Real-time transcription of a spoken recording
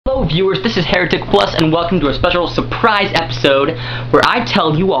Hello viewers, this is HereticPlus and welcome to a special surprise episode where I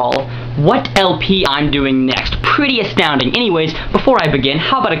tell you all what LP I'm doing next. Pretty astounding. Anyways, before I begin,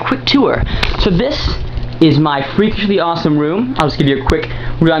 how about a quick tour? So this is my freakishly awesome room. I'll just give you a quick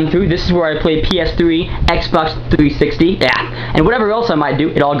run through. This is where I play PS3, Xbox 360, and whatever else I might do,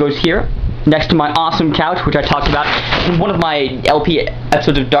 it all goes here. Next to my awesome couch, which I talked about in one of my LP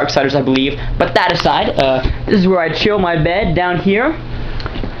episodes of Darksiders, I believe. But that aside, this is where I chill my bed. Down here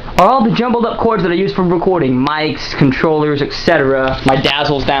are all the jumbled up cords that I use for recording. Mics, controllers, etc. My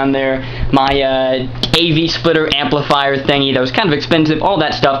Dazzle's down there. My AV splitter amplifier thingy that was kind of expensive. All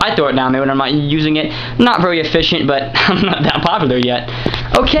that stuff. I throw it down there when I'm not using it. Not very efficient, but I'm not that popular yet.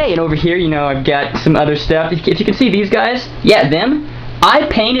 Okay, and over here, you know, I've got some other stuff. If you can see these guys, yeah, them. I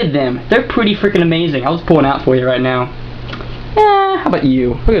painted them. They're pretty freaking amazing. I'll just pull one out for you right now. How about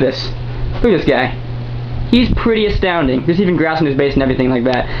you? Look at this. Look at this guy. He's pretty astounding. There's even grass in his base and everything like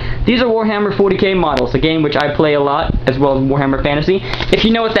that. These are Warhammer 40k models, a game which I play a lot, as well as Warhammer Fantasy. If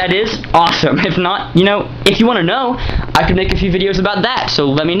you know what that is, awesome. If not, you know, if you want to know, I could make a few videos about that, so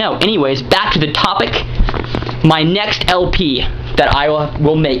let me know. Anyways, back to the topic. My next LP that I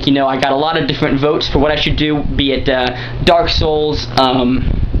will make, you know, I got a lot of different votes for what I should do, be it Dark Souls,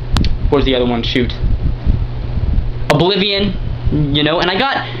 what was the other one? Shoot. Oblivion, you know, and I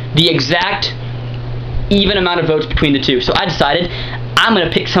got the exact even amount of votes between the two. So I decided I'm going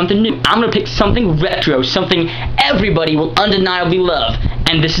to pick something new. I'm going to pick something retro, something everybody will undeniably love,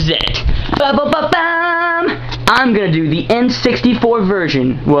 and this is it. I'm going to do the N64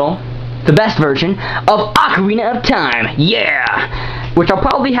 version, well, the best version of Ocarina of Time, yeah! Which I'll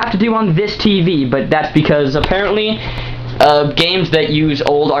probably have to do on this TV, but that's because apparently games that use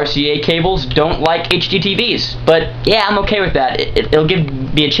old RCA cables don't like HD TVs. But yeah, I'm okay with that. It'll give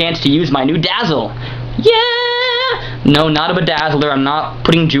me a chance to use my new Dazzle. Yeah! No, not a bedazzler. I'm not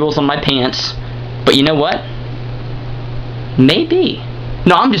putting jewels on my pants. But you know what? Maybe.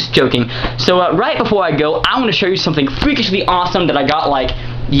 No, I'm just joking. So right before I go, I want to show you something freakishly awesome that I got like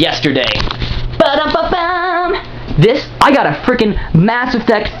yesterday. This, I got a freaking Mass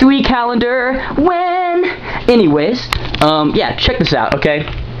Effect 3 calendar. When? Anyways, yeah, check this out, okay?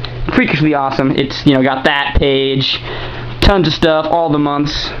 Freakishly awesome. It's, you know, got that page, tons of stuff, all the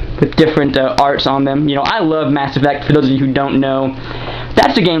months with different arts on them. You know, I love Mass Effect. For those of you who don't know,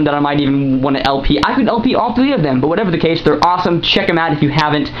 that's a game that I might even want to LP. I could LP all three of them, but whatever the case, they're awesome. Check them out if you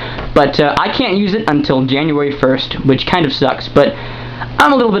haven't. But I can't use it until January 1st, which kind of sucks. But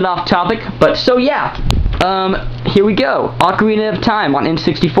I'm a little bit off topic. But so yeah, here we go. Ocarina of Time on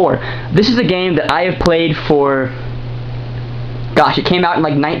N64. This is a game that I have played for, gosh, it came out in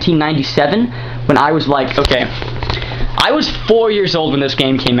like 1997 when I was like, okay, I was 4 years old when this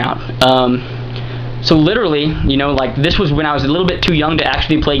game came out. So literally, you know, like, this was when I was a little bit too young to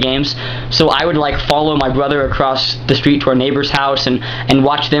actually play games, so I would, like, follow my brother across the street to our neighbor's house and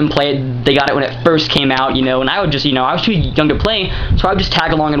watch them play it. They got it when it first came out, you know, and I would just, you know, I was too young to play, so I would just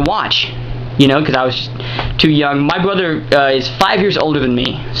tag along and watch, you know, because I was too young. My brother is 5 years older than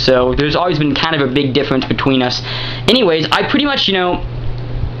me, so there's always been kind of a big difference between us. Anyways, I pretty much, you know,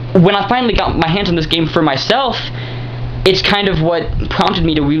 when I finally got my hands on this game for myself, it's kind of what prompted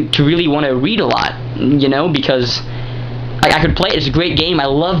me to really want to read a lot, you know, because I could play it. It's a great game. I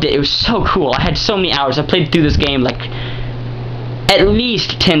loved it. It was so cool. I had so many hours. I played through this game like at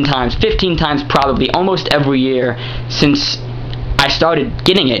least 10 times, 15 times probably, almost every year since I started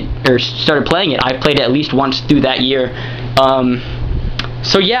getting it, or started playing it. I played it at least once through that year.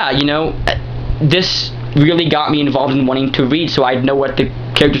 So yeah, you know, this really got me involved in wanting to read so I'd know what the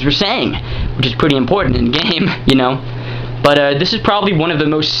characters were saying, which is pretty important in the game, you know. But this is probably one of the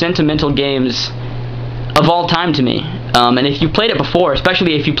most sentimental games of all time to me. And if you played it before,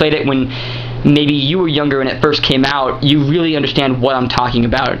 especially if you played it when maybe you were younger when it first came out, you really understand what I'm talking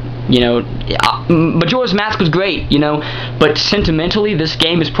about. You know, Majora's Mask was great, you know, but sentimentally, this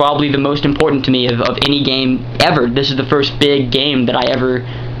game is probably the most important to me of any game ever. This is the first big game that I ever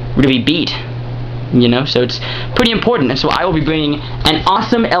really beat. You know, so it's pretty important, and so I will be bringing an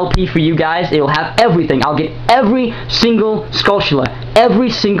awesome LP for you guys. It will have everything. I'll get every single Skulltula, every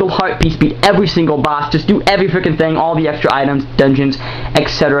single heart piece, beat every single boss, just do every freaking thing, all the extra items, dungeons,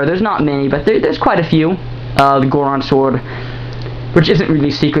 etc. There's not many, but there's quite a few. The Goron sword, which isn't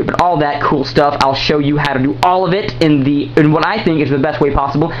really secret, but all that cool stuff. I'll show you how to do all of it in what I think is the best way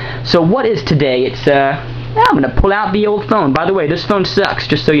possible. So what is today? It's I'm gonna pull out the old phone. By the way, this phone sucks,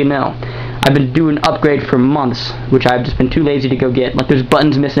 just so you know. I've been doing an upgrade for months, which I've just been too lazy to go get. Like, there's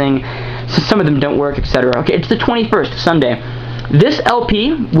buttons missing, so some of them don't work, etc. Okay, it's the 21st, Sunday. This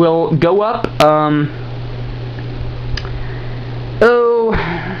LP will go up,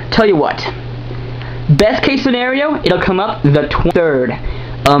 tell you what. Best case scenario, it'll come up the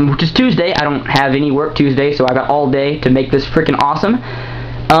 23rd, which is Tuesday. I don't have any work Tuesday, so I got all day to make this freaking awesome.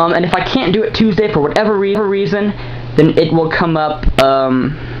 And if I can't do it Tuesday for whatever reason, then it will come up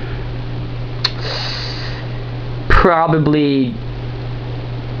probably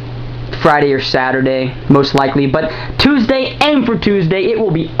Friday or Saturday, most likely. But Tuesday, aim for Tuesday. It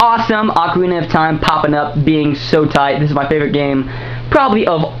will be awesome. Ocarina of Time popping up, being so tight. This is my favorite game, probably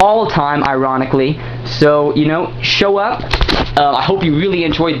of all time, ironically. So, you know, show up. I hope you really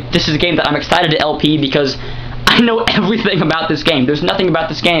enjoyed. This is a game that I'm excited to LP because I know everything about this game. There's nothing about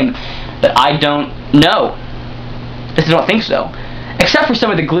this game that I don't know. I just don't think so. Except for some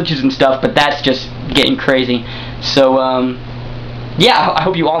of the glitches and stuff, but that's just getting crazy. So, yeah, I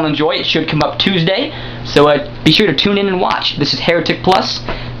hope you all enjoy. It should come up Tuesday, so be sure to tune in and watch. This is HereticPlus,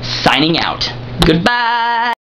 signing out. Goodbye!